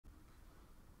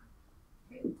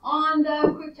on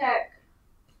the quick check.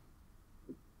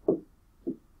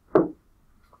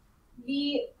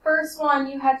 The first one,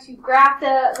 you had to graph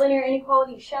the linear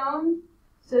inequality shown.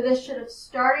 So this should have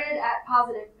started at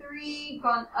positive 3,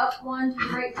 gone up 1 to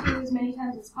the right 2 as many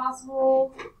times as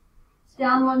possible,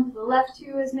 down 1 to the left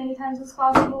 2 as many times as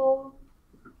possible.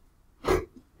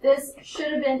 This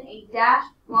should have been a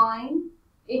dashed line.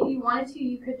 If you wanted to,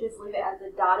 you could just leave it as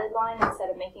a dotted line instead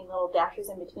of making little dashes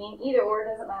in between. Either or,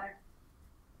 doesn't matter.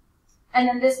 And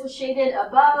then this was shaded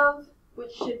above,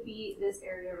 which should be this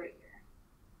area right here.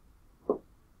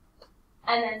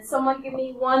 And then someone give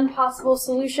me one possible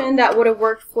solution that would have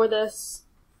worked for this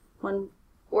one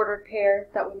ordered pair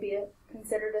that would be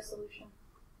considered a solution.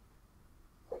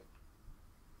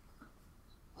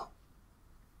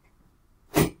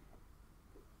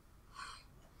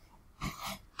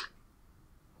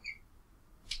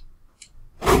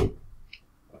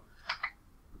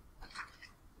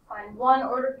 Find one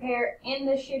ordered pair in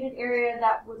the shaded area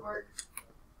that would work.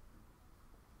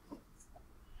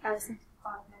 Addison.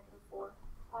 5, negative 4.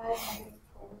 5, negative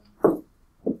 4.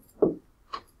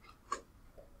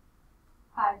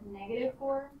 5, negative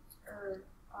 4? Or,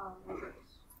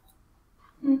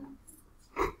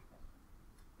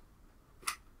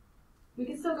 We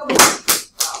can still go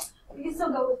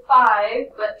with 5,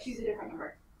 but choose a different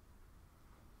number.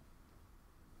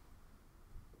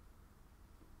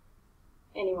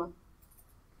 Anyone?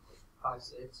 5,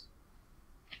 6.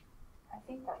 I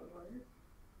think that would work.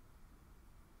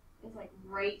 It's like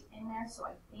right in there, so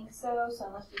I think so. So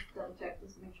let's just double check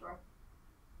just to make sure.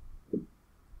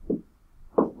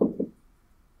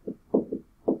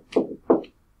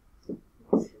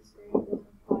 This is greater than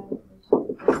 5 over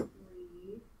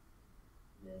 3.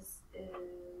 This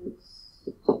is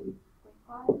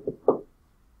 2.5.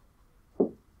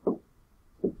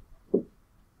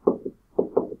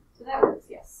 So that works,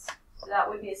 yes. So that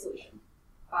would be a solution.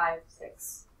 5,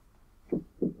 6.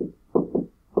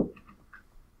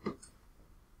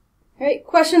 All right,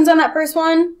 questions on that first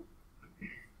one?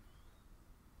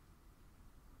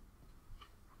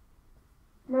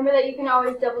 Remember that you can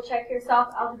always double check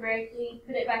yourself algebraically,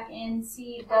 put it back in,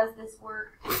 see does this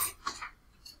work.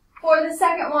 For the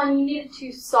second one, you needed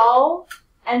to solve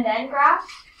and then graph.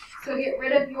 So get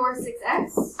rid of your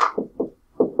 6x.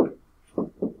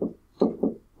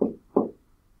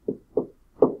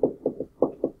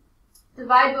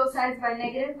 Divide both sides by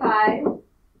negative 5.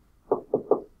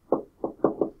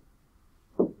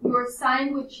 Your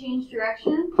sign would change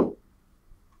direction.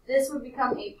 This would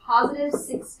become a positive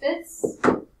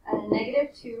 6/5 and a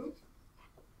negative 2.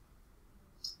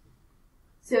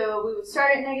 So we would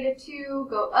start at negative 2,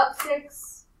 go up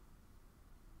 6,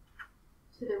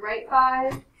 to the right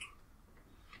 5.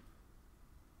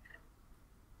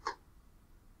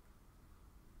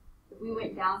 If we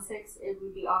went down 6, it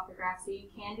would be off the graph. So you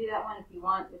can do that one if you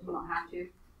want, but you don't have to.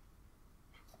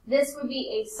 This would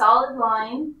be a solid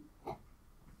line.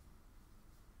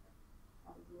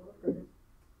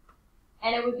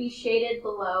 And it would be shaded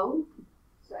below,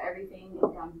 so everything is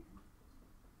down here.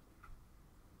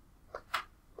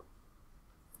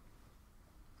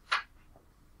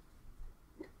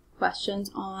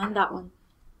 Questions on that one?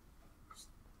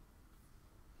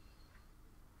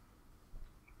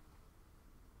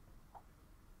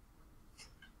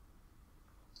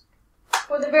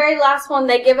 For the very last one,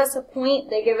 they give us a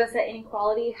point, they give us an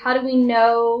inequality. How do we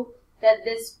know that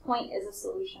this point is a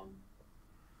solution?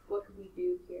 What could we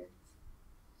do here?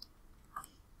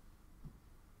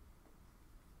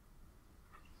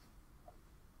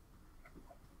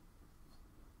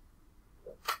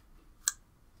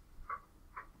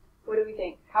 What do we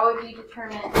think? How would we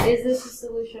determine, is this a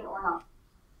solution or not?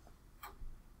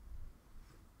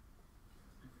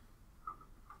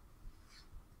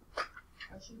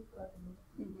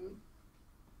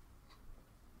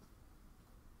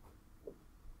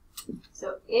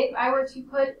 So if I were to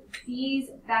put these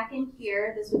back in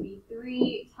here, this would be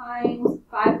 3 times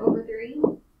 5 over 3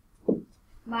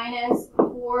 minus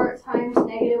 4 times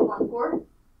negative 1/4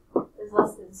 is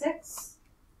less than 6.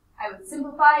 I would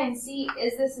simplify and see,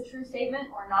 is this a true statement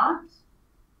or not?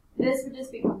 This would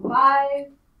just become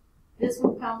 5. This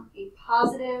would become a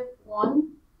positive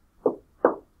 1.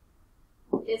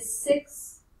 Is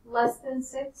 6 less than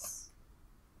 6?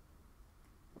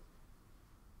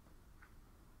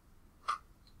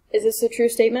 Is this a true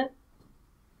statement?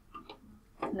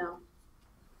 No.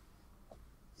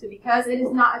 So because it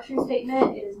is not a true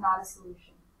statement, it is not a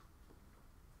solution.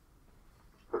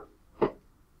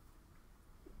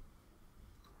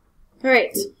 All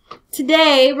right.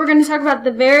 Today, we're going to talk about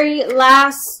the very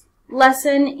last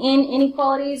lesson in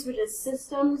inequalities, which is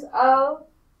systems of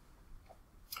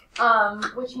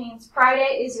which means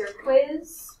Friday is your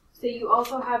quiz. So you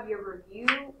also have your review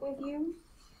with you.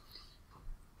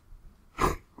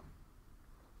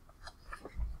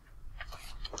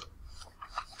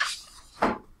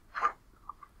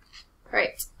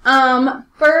 Right.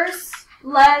 First,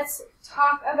 let's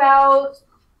talk about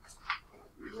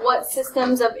what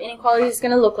systems of inequality is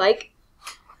going to look like.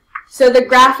 So the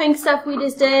graphing stuff we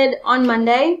just did on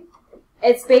Monday,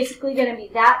 it's basically going to be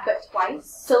that, but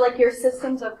twice. So like your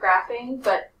systems of graphing,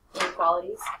 but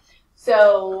inequalities.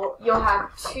 So you'll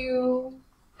have two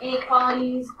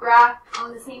inequalities graphed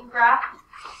on the same graph.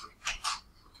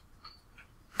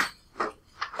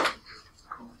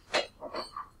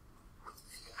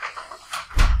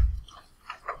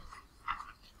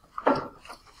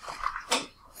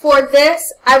 For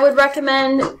this, I would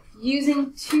recommend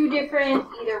using two different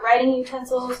either writing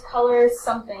utensils, colors,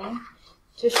 something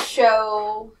to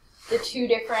show the two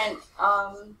different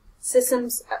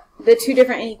systems, the two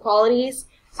different inequalities.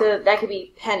 So that could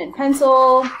be pen and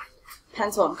pencil,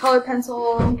 pencil and color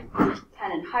pencil,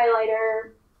 pen and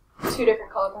highlighter, two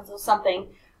different color pencils, something.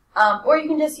 Or you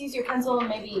can just use your pencil and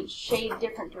maybe shade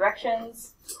different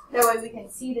directions. That way we can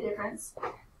see the difference.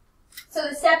 So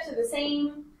the steps are the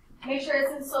same. Make sure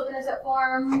it's in slope-intercept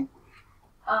form.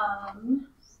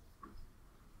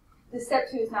 The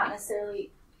step 2 is not necessarily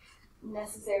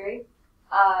necessary.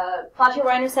 Plot your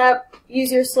y-intercept,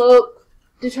 use your slope,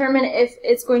 determine if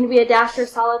it's going to be a dashed or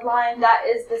solid line. That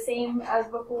is the same as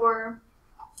before.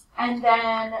 And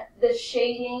then the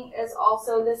shading is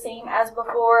also the same as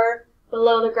before.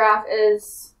 Below the graph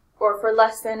is, or for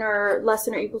less than or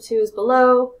equal to is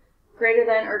below, greater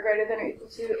than or equal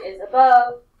to is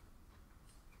above.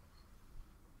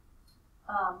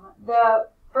 The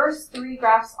first 3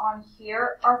 graphs on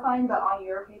here are fine, but on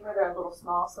your paper they're a little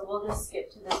small, so we'll just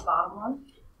skip to this bottom one.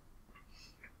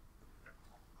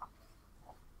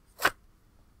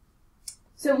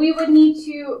 So we would need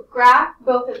to graph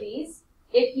both of these.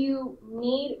 If you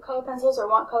need color pencils or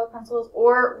want color pencils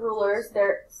or rulers,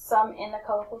 there's some in the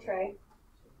colorful tray.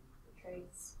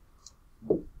 Trays.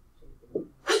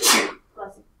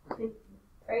 Bless you.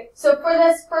 Right? So for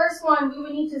this first one, we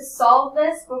would need to solve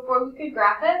this before we could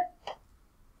graph it.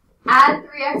 Add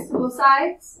 3x to both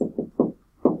sides. So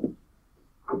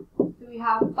we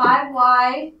have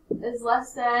 5y is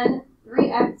less than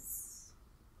 3x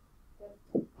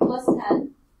plus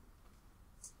 10.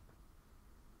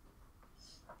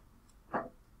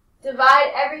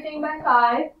 Divide everything by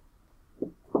 5.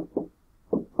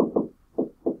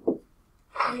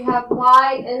 We have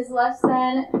y is less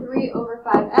than 3 over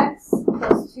 5x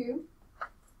plus 2.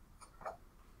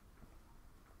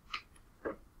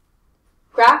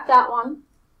 Graph that one.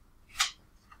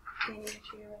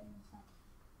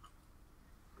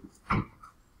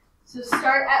 So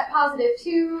start at positive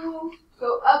 2,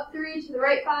 go up 3 to the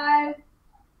right 5,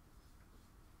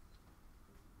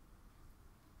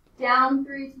 down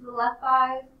 3 to the left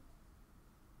 5,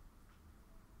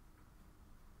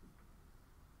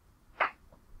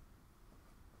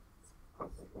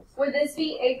 would this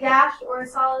be a dashed or a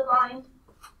solid line?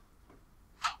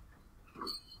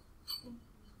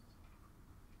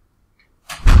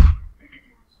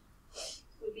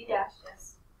 Would be dashed,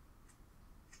 yes.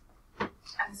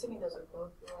 I'm assuming those are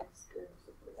both yours.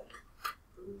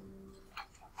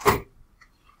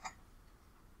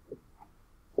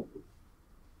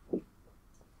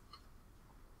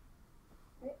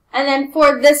 And then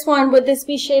for this one, would this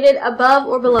be shaded above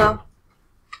or below?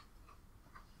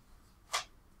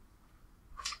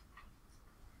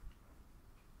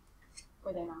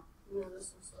 Or they're not? No,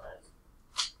 this one's size.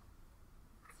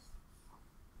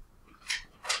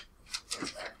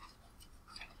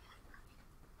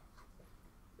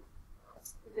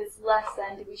 If it's less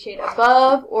than, do we shade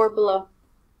above or below?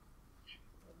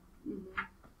 Mm-hmm.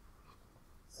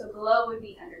 So below would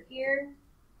be under here.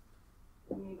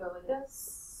 I'm going to go like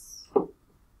this.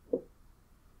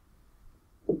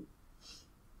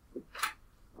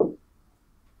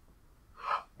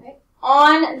 Okay.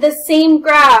 On the same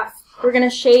graph, we're going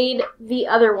to shade the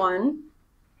other one.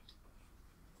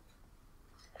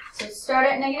 So start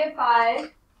at negative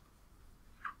 5.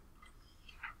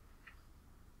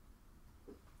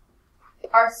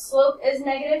 Our slope is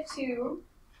negative 2.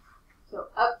 So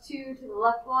up 2 to the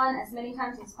left 1 as many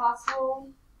times as possible.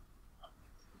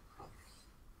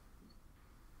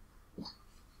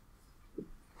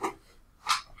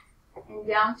 And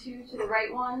down 2 to the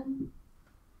right 1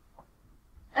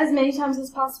 as many times as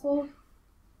possible.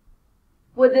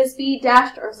 Would this be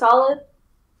dashed or solid?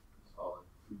 Solid.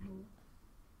 Mm-hmm.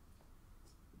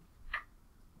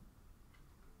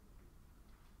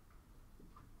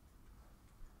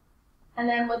 And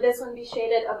then would this one be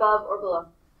shaded above or below?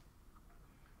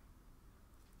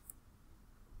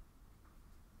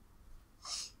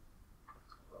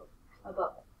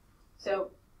 Above. So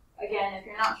again, if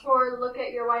you're not sure, look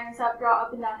at your y-intercept, draw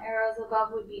up and down arrows.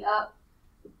 Above would be up.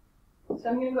 So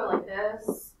I'm going to go like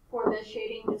this for this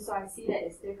shading just so I see that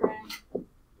it's different.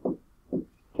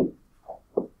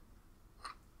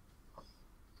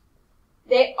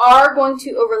 They are going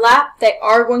to overlap. They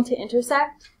are going to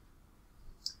intersect.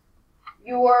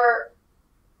 Your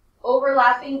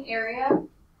overlapping area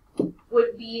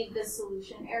would be the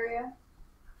solution area.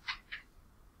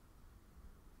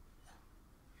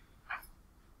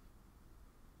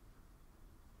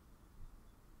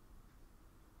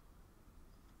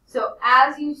 So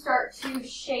as you start to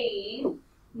shade,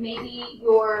 maybe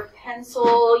your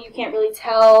pencil, you can't really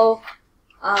tell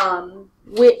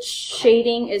which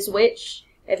shading is which.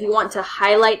 If you want to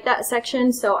highlight that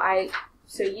section, so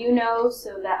you know,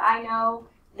 so that I know,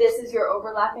 this is your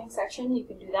overlapping section, you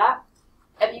can do that.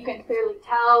 If you can clearly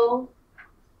tell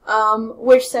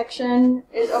which section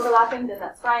is overlapping, then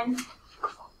that's fine.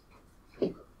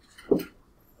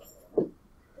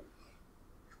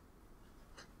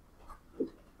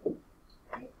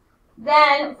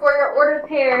 Then, for your ordered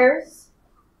pairs,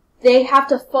 they have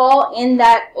to fall in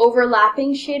that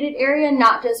overlapping shaded area,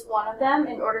 not just one of them,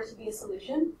 in order to be a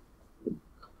solution.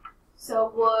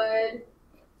 So would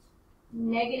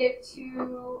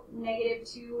 -2,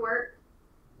 -2 work?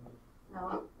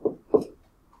 No.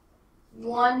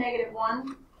 1,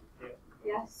 -1?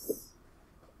 Yes.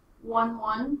 1,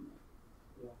 1?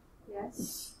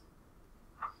 Yes.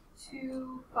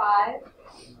 2, 5?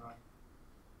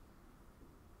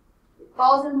 It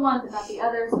falls in one, but not the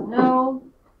other, so no.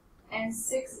 And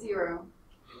 6, 0.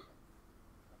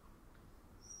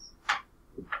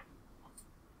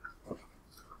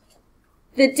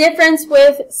 The difference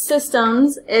with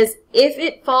systems is if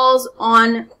it falls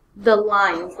on the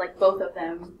lines, like both of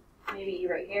them, maybe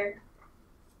right here,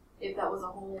 if that was a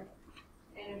whole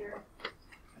integer,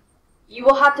 you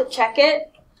will have to check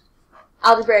it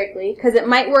algebraically, because it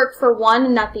might work for one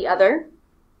and not the other.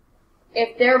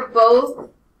 If they're both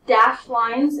dashed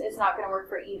lines, it's not going to work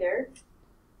for either.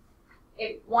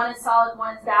 If one is solid,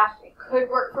 one is dashed, it could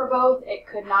work for both. It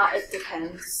could not. It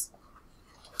depends.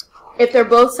 If they're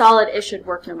both solid, it should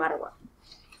work no matter what.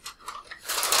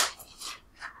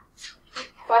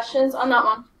 Questions on that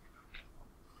one?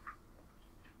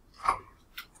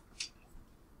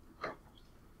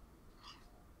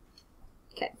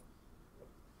 Okay.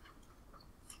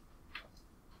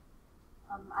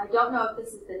 I don't know if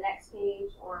this is the next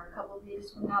page or a couple of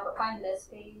pages from now, but find this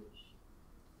page.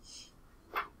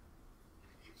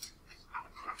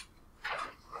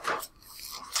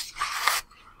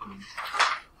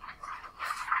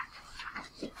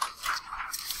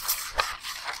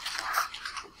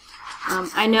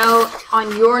 I know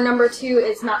on your number 2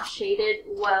 it's not shaded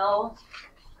well.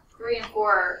 3 and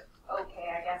 4 are okay,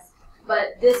 I guess.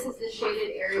 But this is the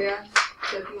shaded area,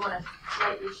 so if you want to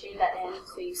lightly shade that in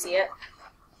so you see it.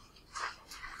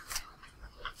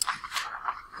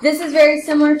 This is very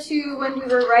similar to when we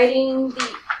were writing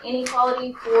the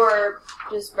inequality for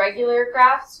just regular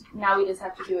graphs. Now we just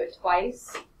have to do it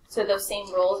twice, so those same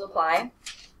rules apply.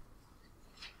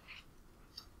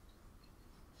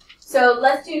 So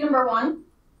let's do number 1.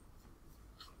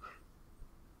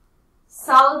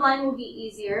 Solid line will be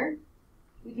easier.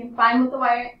 We can find what the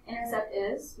y-intercept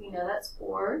is. We know that's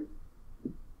 4.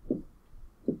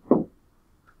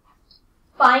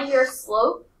 Find your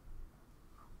slope.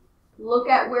 Look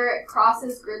at where it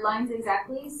crosses grid lines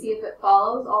exactly. See if it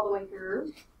follows all the way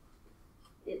through.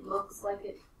 It looks like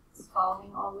it's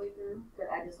following all the way through, but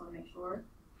I just want to make sure.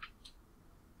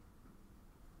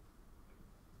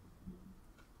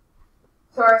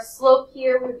 So our slope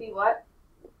here would be what?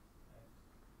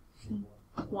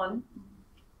 1.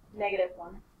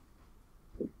 -1.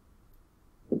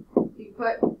 You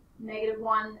put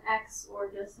 -1x or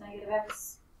just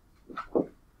 -x.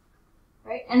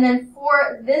 Right? And then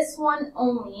for this one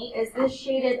only, is this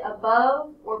shaded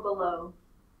above or below?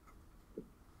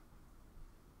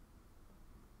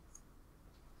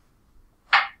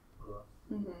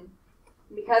 Mm-hmm.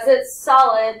 Because it's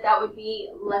solid, that would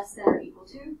be less than or equal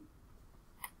to.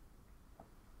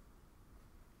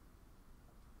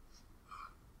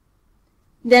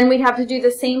 Then we'd have to do the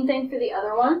same thing for the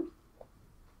other one.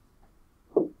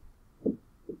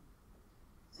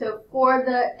 So for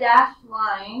the dashed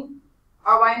line,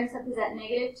 our y-intercept is at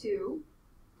 -2.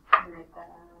 Write that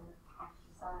off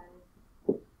the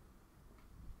side.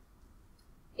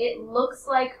 It looks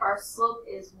like our slope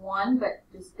is 1, but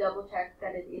just double check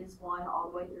that it is 1 all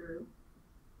the way through.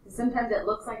 Sometimes it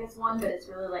looks like it's 1, but it's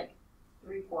really like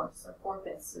 3/4 or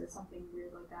 4/5 or something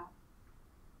weird like that.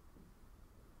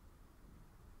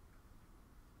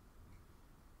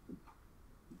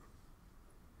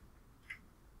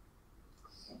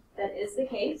 That is the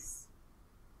case.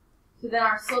 So then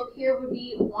our slope here would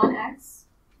be 1x,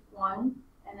 1,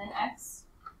 and then x.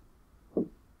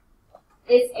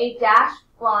 It's a dashed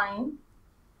line,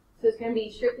 so it's going to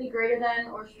be strictly greater than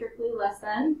or strictly less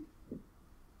than.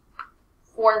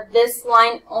 For this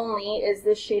line only, is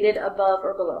this shaded above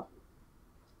or below?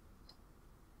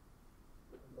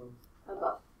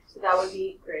 Above. So that would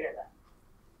be greater than.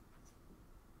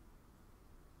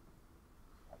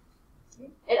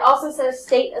 It also says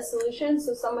state a solution,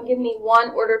 so someone give me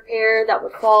one ordered pair that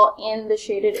would fall in the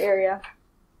shaded area.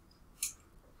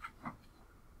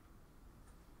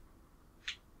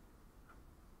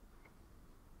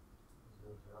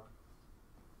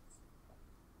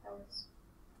 That works.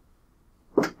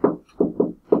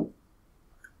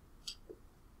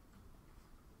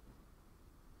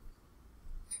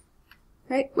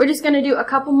 Right, we're just going to do a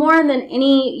couple more, and then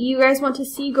any you guys want to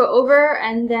see, go over,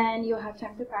 and then you'll have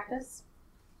time to practice.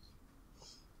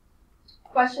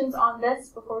 Questions on this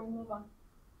before we move on?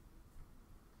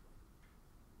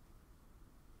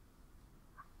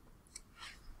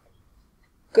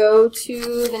 Go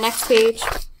to the next page.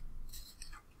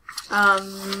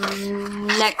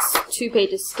 Next 2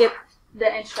 pages. Skip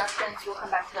the instructions. We'll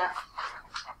come back to that.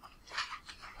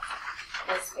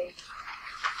 This page.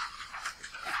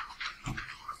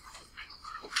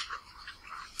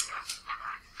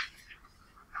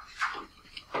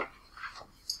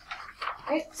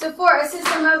 Okay, so for a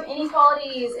system of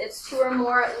inequalities, it's 2 or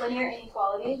more linear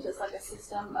inequalities, just like a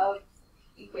system of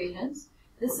equations.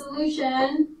 The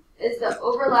solution is the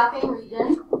overlapping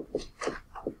region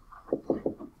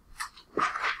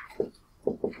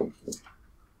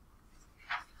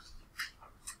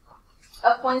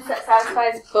of points that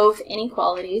satisfies both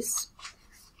inequalities.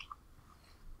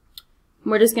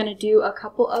 We're just going to do a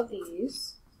couple of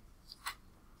these.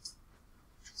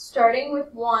 Starting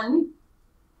with 1.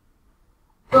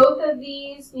 Both of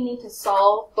these we need to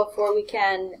solve before we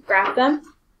can graph them.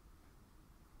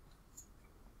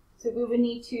 So we would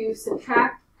need to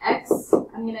subtract x.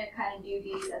 I'm going to kind of do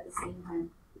these at the same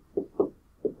time.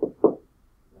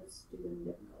 Let's do them in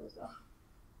different colors though.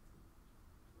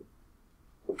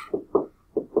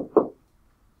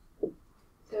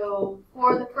 So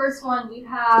for the first one, we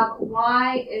have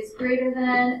y is greater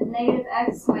than negative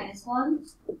x minus 1.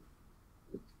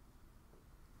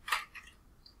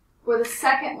 For the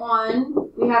second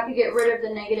one, we have to get rid of the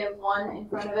negative 1 in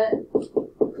front of it.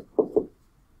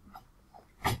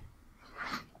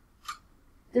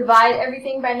 Divide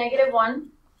everything by negative 1.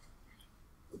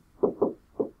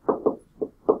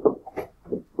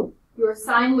 Your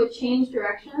sign would change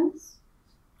directions.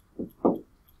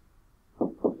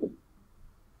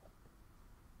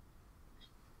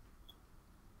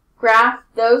 Graph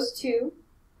those two.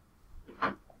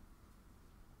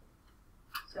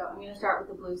 So I'm going to start with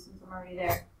the blue since I'm already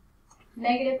there.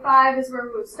 Negative 5 is where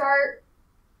we would start.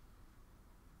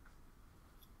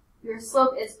 Your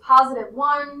slope is positive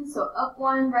 1, so up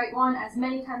 1, right 1, as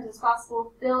many times as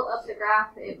possible. Fill up the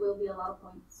graph. It will be a lot of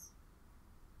points.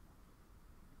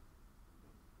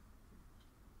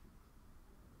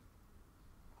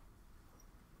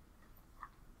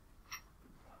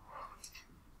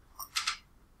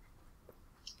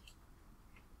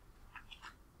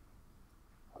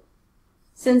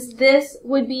 Since this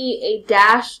would be a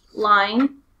dashed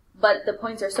line, but the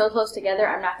points are so close together,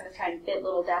 I'm not going to try and fit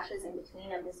little dashes in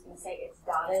between. I'm just going to say it's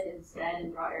dotted instead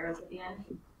and draw arrows at the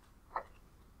end.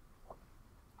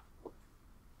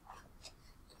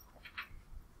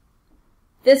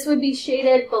 This would be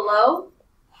shaded below.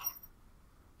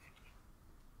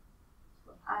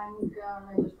 I'm going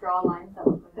to just draw lines that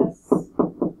look like this.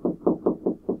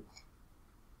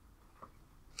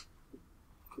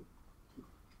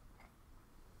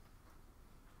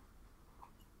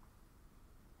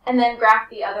 And then graph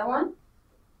the other one.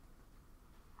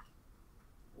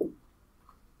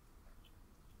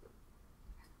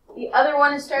 The other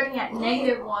one is starting at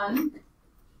negative 1.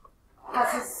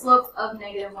 Has a slope of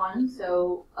negative 1.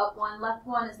 So up 1, left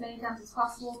 1 as many times as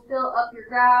possible. Fill up your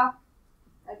graph.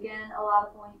 Again, a lot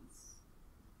of points.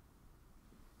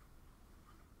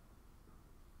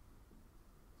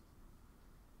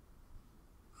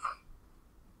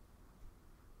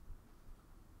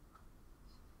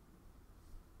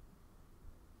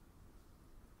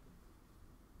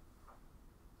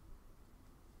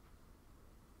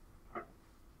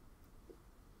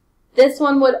 This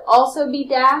one would also be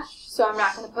dashed, so I'm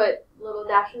not going to put little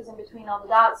dashes in between all the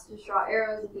dots. Just draw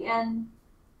arrows at the end.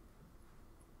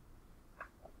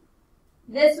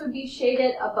 This would be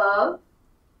shaded above.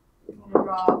 I'm going to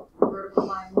draw vertical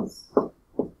lines.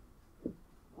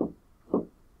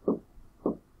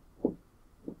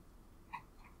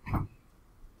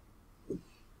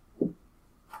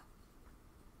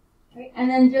 Okay, and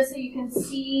then just so you can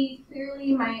see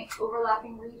clearly my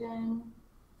overlapping region.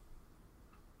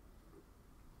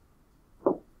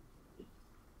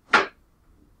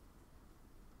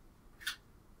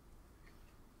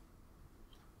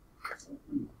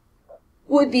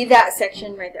 Would be that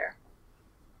section right there.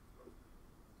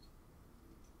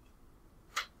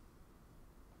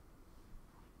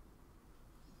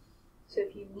 So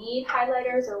if you need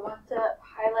highlighters or want to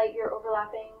highlight your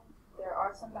overlapping, there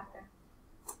are some back there.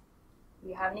 Do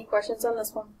you have any questions on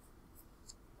this one?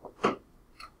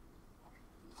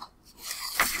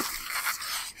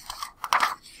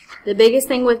 The biggest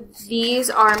thing with these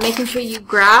are making sure you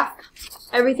graph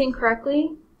everything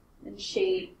correctly and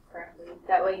shade correctly.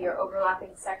 That way your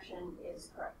overlapping section is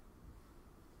correct.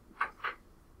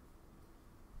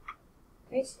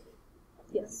 Okay.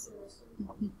 Yes.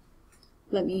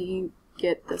 Let me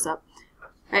get this up.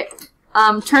 All right.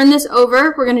 Turn this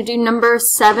over. We're going to do number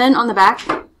 7 on the back.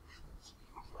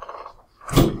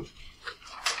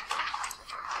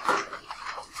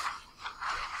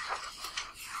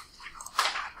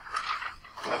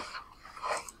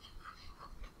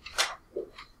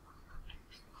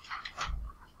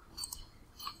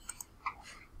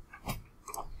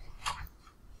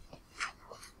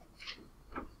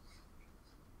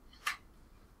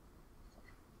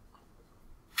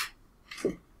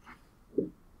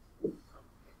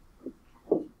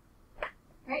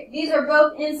 These are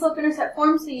both in slope-intercept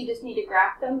form, so you just need to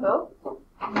graph them both.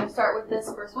 I'm going to start with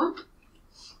this first one.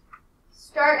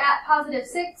 Start at positive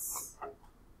 6.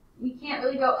 We can't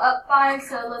really go up 5,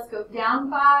 so let's go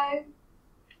down 5.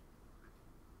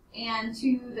 And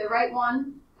to the right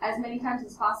one as many times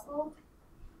as possible.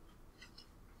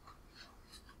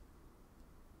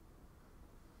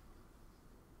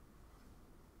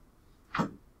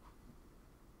 That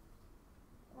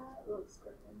looks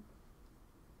good.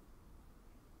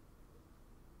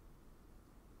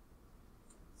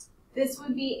 This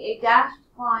would be a dashed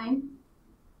line.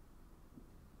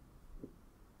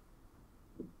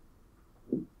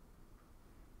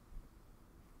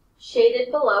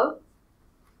 Shaded below.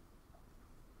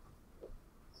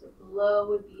 So below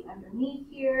would be underneath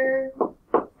here. So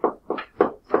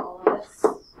all of this.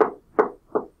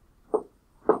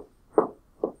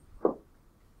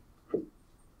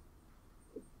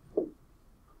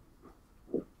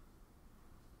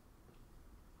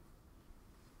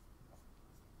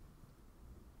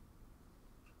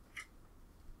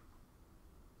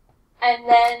 And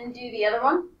then do the other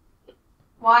one.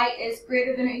 Y is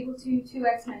greater than or equal to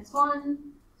 2x minus 1.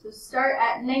 So start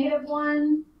at negative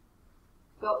 1.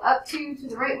 Go up 2 to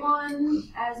the right one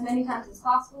as many times as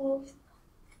possible.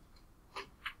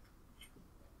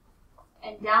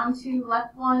 And down to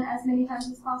left 1 as many times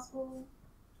as possible.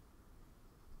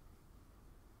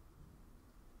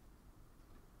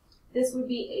 This would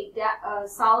be a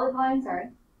solid line, sorry.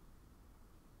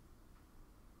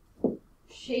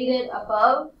 Shaded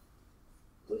above,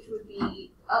 which would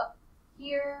be up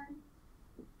here.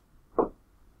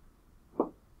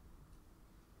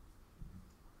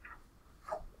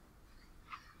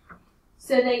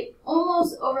 So they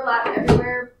almost overlap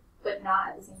everywhere, but not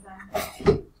at the same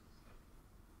time.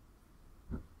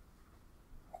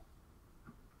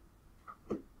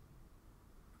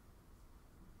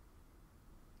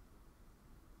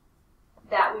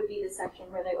 That would be the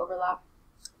section where they overlap.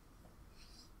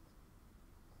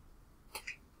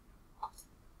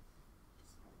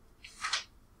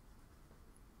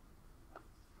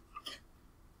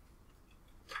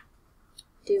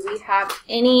 Do we have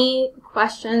any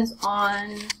questions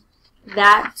on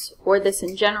that or this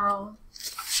in general?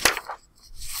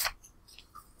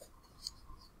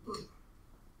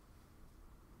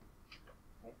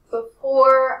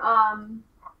 Before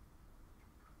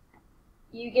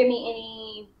you give me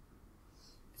any,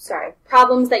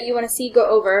 problems that you want to see go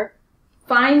over,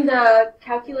 find the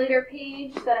calculator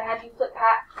page that I had you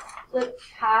flip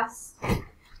past.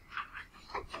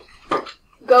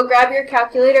 Go grab your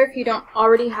calculator if you don't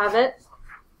already have it.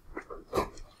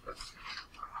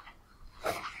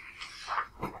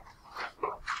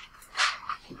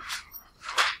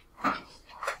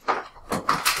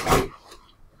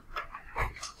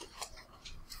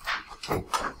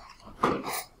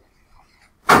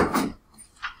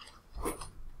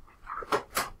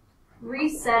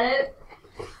 Reset it.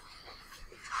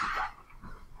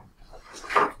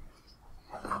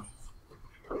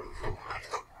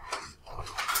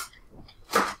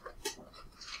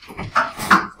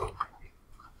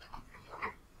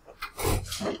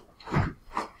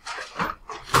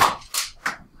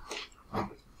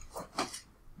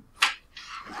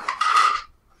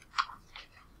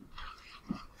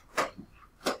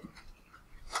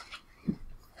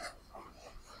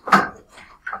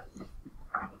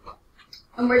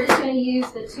 And we're just going to use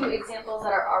the two examples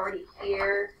that are already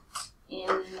here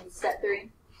in step 3.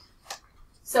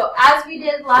 So as we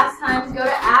did last time, go to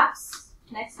apps,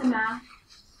 next to math.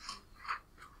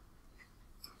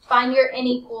 Find your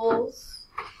inequals.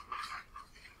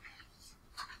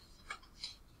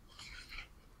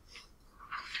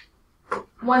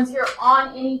 Once you're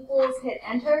on inequals, hit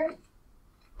enter,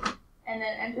 and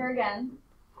then enter again.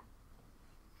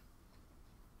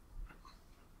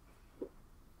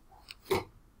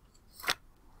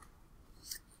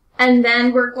 And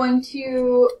then we're going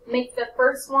to make the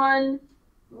first one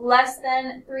less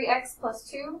than 3x plus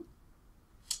 2.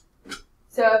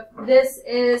 So if this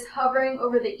is hovering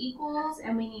over the equals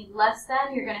and we need less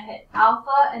than, you're going to hit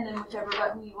alpha and then whichever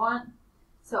button you want.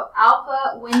 So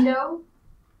alpha window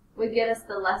would get us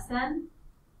the less than.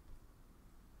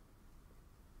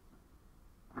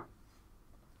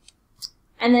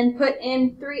 And then put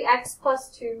in 3x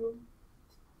plus 2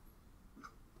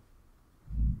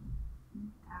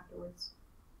 afterwards.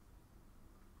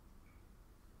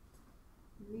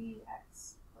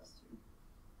 3x plus 2.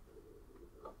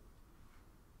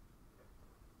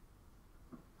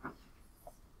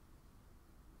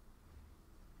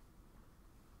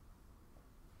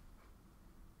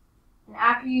 And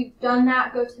after you've done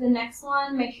that, go to the next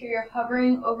one. Make sure you're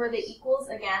hovering over the equals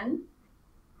again.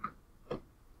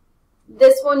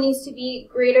 This one needs to be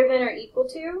greater than or equal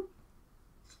to.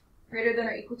 Greater than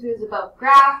or equal to is above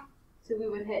graph. So we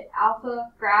would hit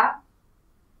alpha graph.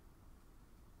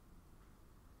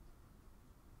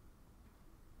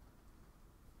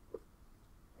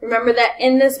 Remember that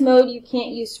in this mode you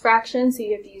can't use fractions, so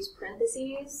you have to use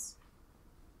parentheses.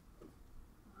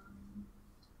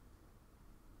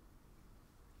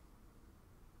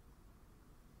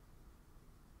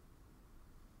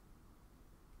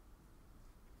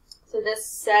 So this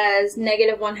says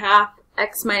negative 1/2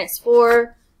 x minus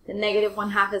 4. The negative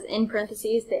 1/2 is in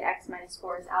parentheses. The x minus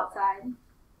 4 is outside.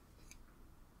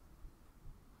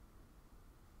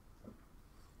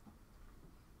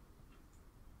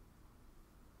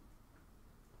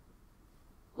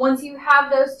 Once you have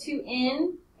those two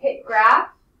in, hit graph.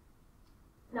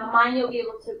 Now mine you'll be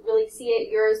able to really see it.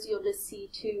 Yours you'll just see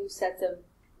two sets of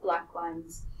black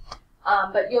lines.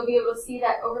 But you'll be able to see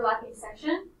that overlapping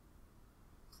section.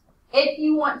 If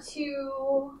you want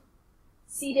to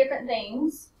see different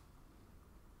things,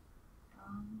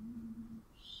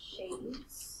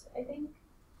 shades, I think.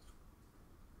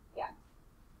 Yeah.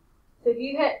 So if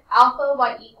you hit alpha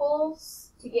y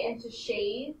equals to get into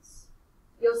shades,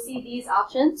 you'll see these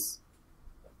options.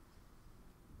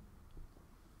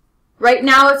 Right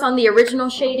now it's on the original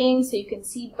shading, so you can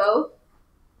see both.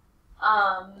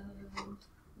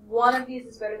 One of these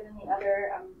is better than the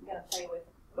other. I'm going to play with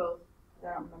both.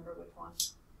 I don't remember which one.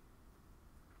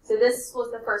 So this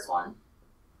was the first one.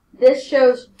 This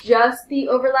shows just the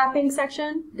overlapping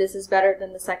section. This is better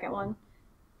than the second one.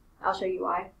 I'll show you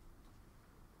why.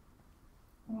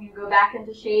 I'm going to go back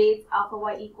into shades, alpha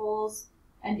y equals,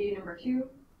 and do number 2.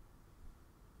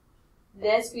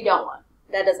 This we don't want.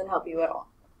 That doesn't help you at all.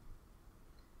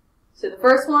 So the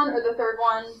first one or the third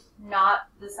one, not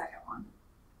the second one.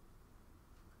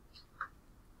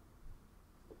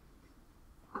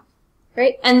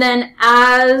 Right, and then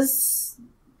as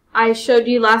I showed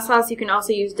you last class, you can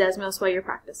also use Desmos while you're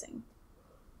practicing.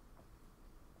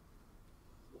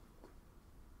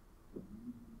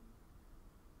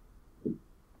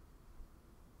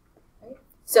 Right.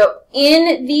 So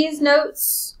in these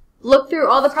notes, look through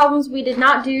all the problems we did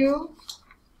not do.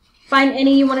 Find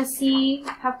any you want to see,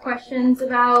 have questions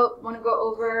about, want to go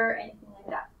over, anything like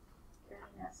that.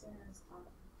 As soon as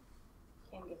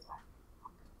Cam gets back.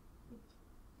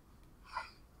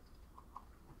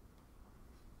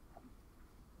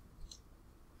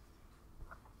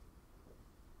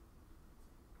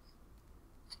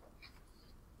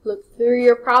 Look through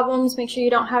your problems, make sure you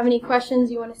don't have any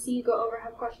questions you want to see, go over,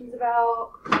 have questions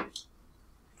about.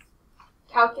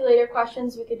 Calculator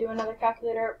questions, we could do another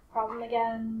calculator problem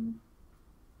again.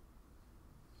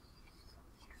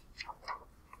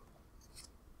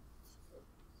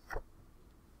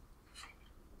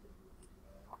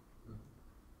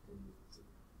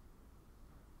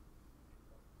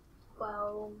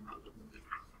 Well,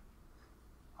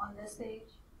 on this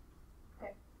page.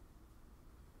 Okay.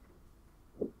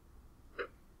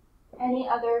 Any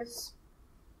others?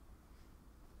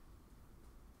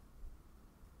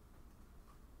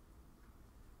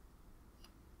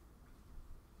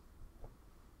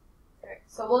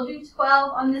 So we'll do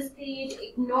 12 on this page.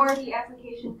 Ignore the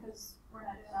application because we're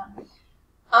not doing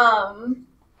that.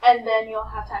 And then you'll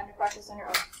have time to practice on your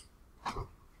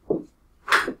own.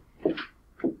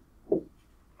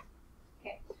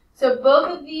 Okay. So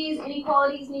both of these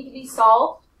inequalities need to be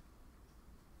solved.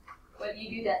 Whether you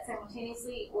do that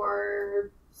simultaneously or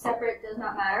separate does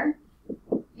not matter.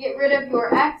 Get rid of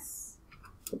your x.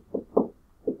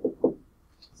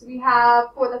 So we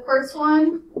have, for the first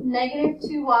one, negative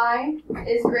 2y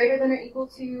is greater than or equal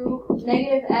to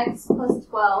negative x plus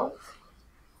 12.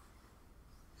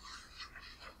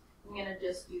 I'm going to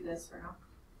just do this for now.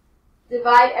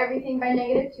 Divide everything by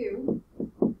negative 2.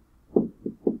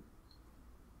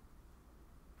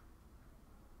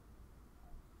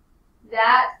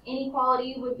 That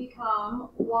inequality would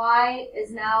become y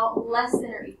is now less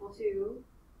than or equal to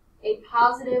a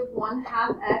positive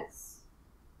 1/2 x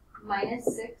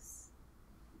minus 6.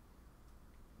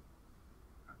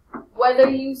 Whether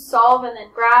you solve and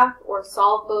then graph or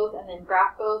solve both and then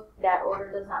graph both, that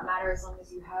order does not matter as long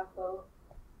as you have both.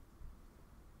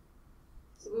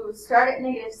 So we would start at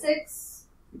negative 6,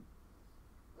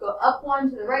 go up 1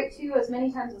 to the right 2 as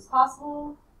many times as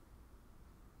possible,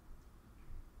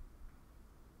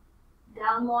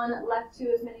 down 1, left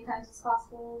 2 as many times as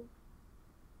possible.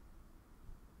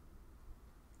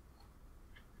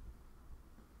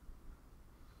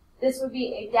 This would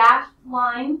be a dashed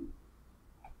line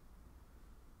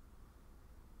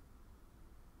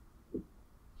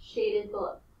shaded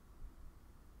below.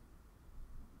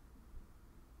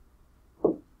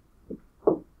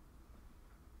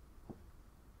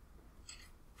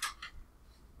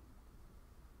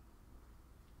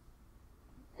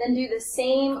 Then do the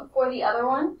same for the other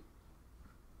one.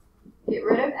 Get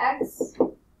rid of x.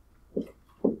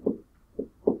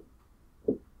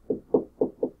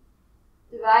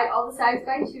 Divide all the sides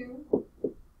by 2.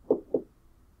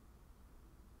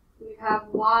 We have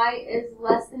y is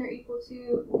less than or equal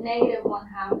to negative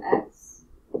 1/2 x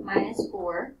minus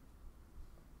 4.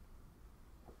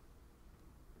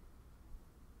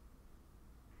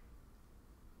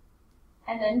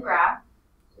 And then graph.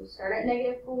 So start at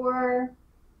negative 4.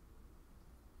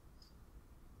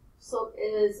 Slope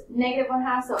is negative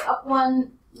 1/2, so up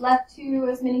 1, left 2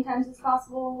 as many times as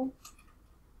possible.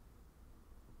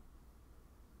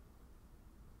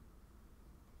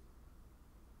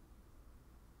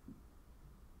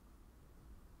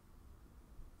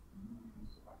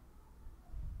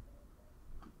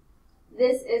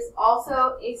 This is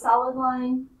also a solid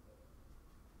line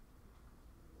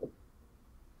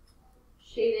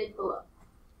shaded below.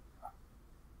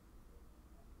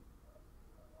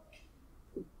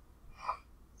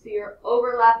 So your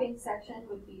overlapping section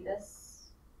would be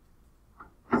this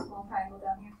small triangle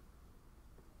down here.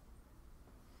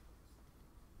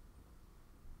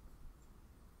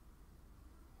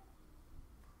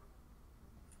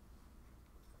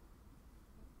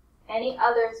 Any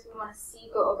others we want to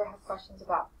see, go over, have questions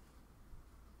about?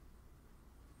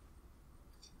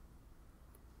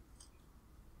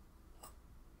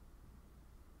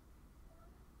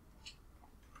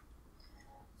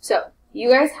 So,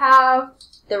 you guys have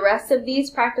the rest of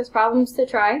these practice problems to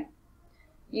try.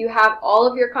 You have all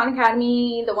of your Khan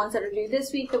Academy, the ones that are due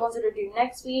this week, the ones that are due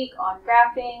next week, on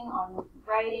graphing, on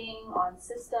writing, on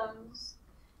systems.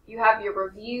 You have your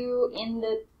review in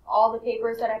all the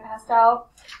papers that I passed out.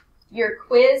 Your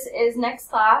quiz is next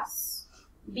class.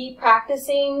 Be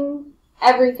practicing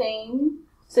everything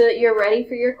so that you're ready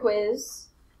for your quiz.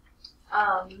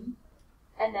 And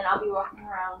then I'll be walking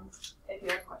around if you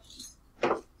have questions.